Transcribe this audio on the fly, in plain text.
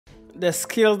the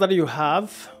skills that you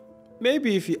have,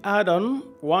 maybe if you add on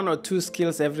 1 or 2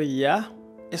 skills every year,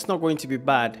 it's not going to be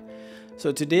bad.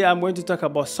 So today I'm going to talk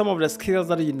about some of the skills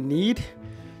that you need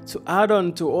to add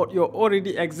on to your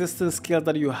already existing skills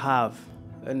that you have.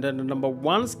 And then the number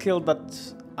 1 skill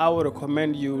that I would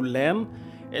recommend you learn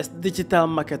is digital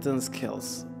marketing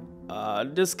skills.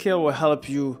 This skill will help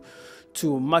you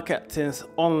to market things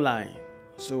online.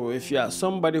 So if you are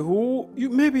somebody who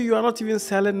maybe you are not even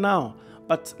selling now,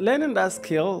 but learning that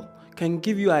skill can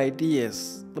give you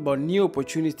ideas about new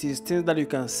opportunities, things that you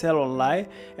can sell online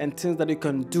and things that you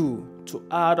can do to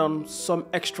add on some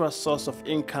extra source of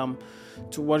income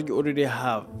to what you already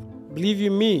have. Believe you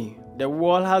me, the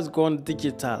world has gone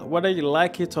digital. Whether you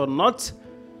like it or not,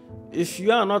 if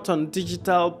you are not on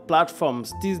digital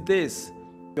platforms these days,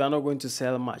 you are not going to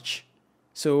sell much.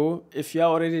 So if you are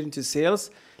already into sales,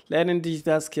 learning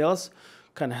digital skills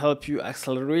can help you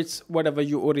accelerate whatever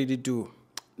you already do.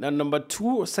 Now, number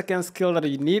 2, second skill that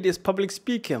you need is public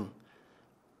speaking.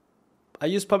 I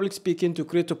use public speaking to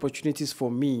create opportunities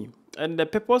for me. And the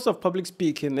purpose of public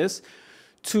speaking is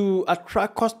to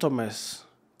attract customers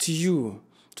to you,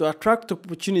 to attract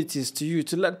opportunities to you,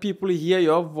 to let people hear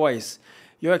your voice,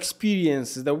 your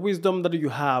experiences, the wisdom that you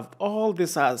have. All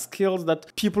these are skills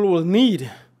that people will need.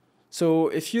 So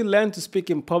if you learn to speak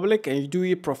in public and you do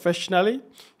it professionally,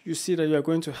 you see that you are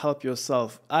going to help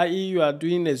yourself. i.e. you are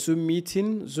doing a Zoom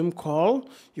meeting, Zoom call,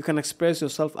 you can express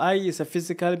yourself. i.e. it's a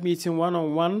physical meeting,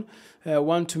 one-on-one,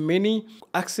 one-to-many,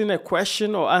 asking a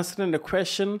question or answering a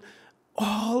question.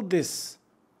 All this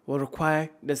will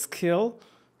require the skill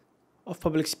of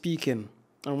public speaking.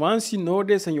 And once you know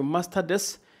this and you master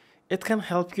this, it can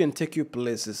help you and take you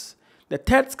places. The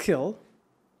third skill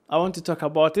I want to talk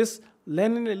about is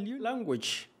learning a new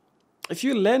language. If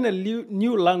you learn a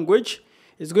new language,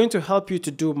 it's going to help you to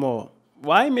do more.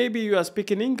 Why? Maybe you are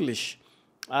speaking English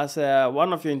as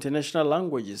one of your international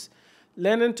languages.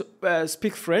 Learning to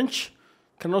speak French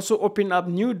can also open up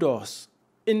new doors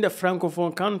in the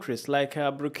Francophone countries like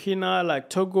Burkina,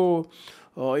 like Togo,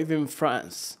 or even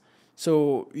France.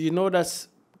 So you know that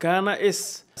Ghana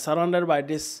is surrounded by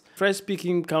these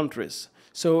French-speaking countries.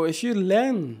 So if you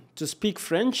learn to speak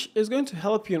French, it's going to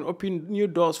help you and open new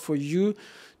doors for you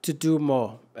to do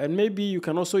more. And maybe you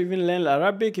can also even learn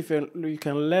Arabic. If you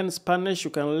can learn Spanish,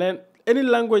 you can learn any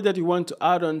language that you want to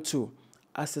add on to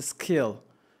as a skill.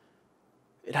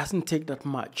 It doesn't take that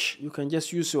much. You can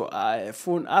just use your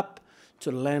phone app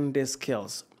to learn these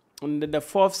skills. And the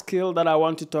 4th skill that I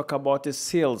want to talk about is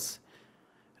sales.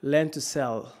 Learn to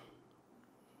sell.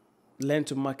 Learn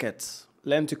to market.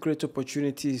 Learn to create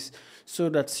opportunities so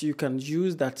that you can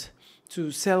use that to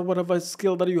sell whatever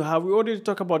skill that you have. We already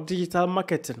talked about digital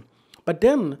marketing. But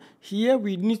then here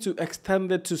we need to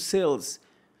extend it to sales.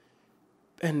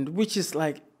 And which is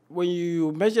like when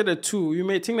you measure the two, you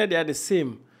may think that they are the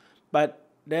same. But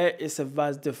there is a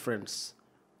vast difference.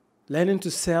 Learning to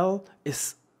sell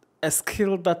is a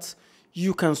skill that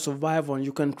you can survive on.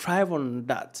 You can thrive on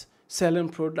that. Selling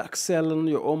products, selling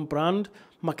your own brand,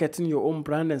 marketing your own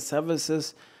brand and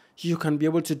services. You can be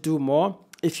able to do more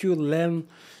if you learn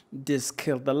this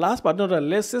skill. The last but not the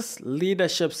least is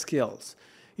leadership skills.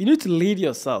 You need to lead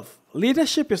yourself.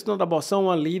 Leadership is not about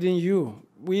someone leading you.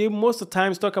 We most of the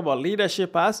times talk about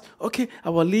leadership as, okay,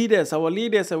 our leaders, and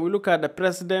we look at the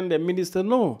president, the minister.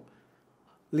 No.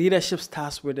 Leadership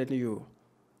starts within you.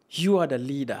 You are the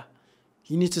leader.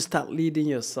 You need to start leading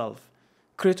yourself.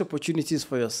 Create opportunities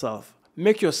for yourself.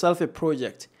 Make yourself a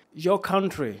project, your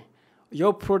country,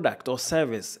 your product or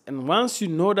service. And once you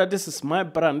know that this is my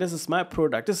brand, this is my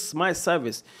product, this is my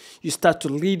service, you start to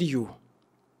lead you.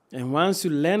 And once you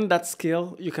learn that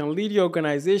skill, you can lead your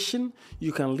organization,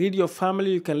 you can lead your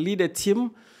family, you can lead a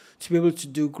team to be able to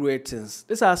do great things.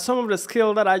 These are some of the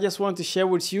skills that I just want to share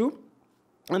with you.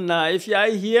 And if you are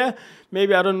here,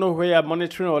 maybe I don't know where you're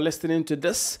monitoring or listening to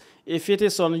this. If it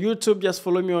is on YouTube, just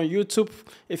follow me on YouTube.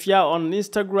 If you are on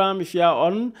Instagram, if you are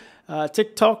on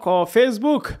TikTok or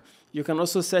Facebook, you can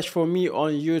also search for me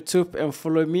on YouTube and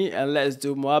follow me, and let's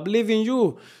do more. I believe in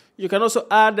you. You can also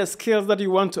add the skills that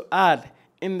you want to add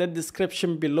in the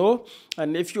description below.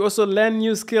 And if you also learn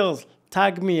new skills,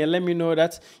 tag me and let me know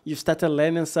that you've started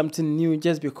learning something new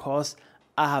just because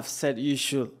I have said you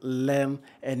should learn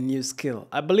a new skill.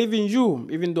 I believe in you,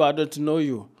 even though I don't know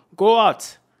you. Go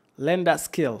out, learn that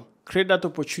skill, create that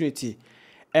opportunity,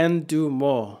 and do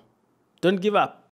more. Don't give up.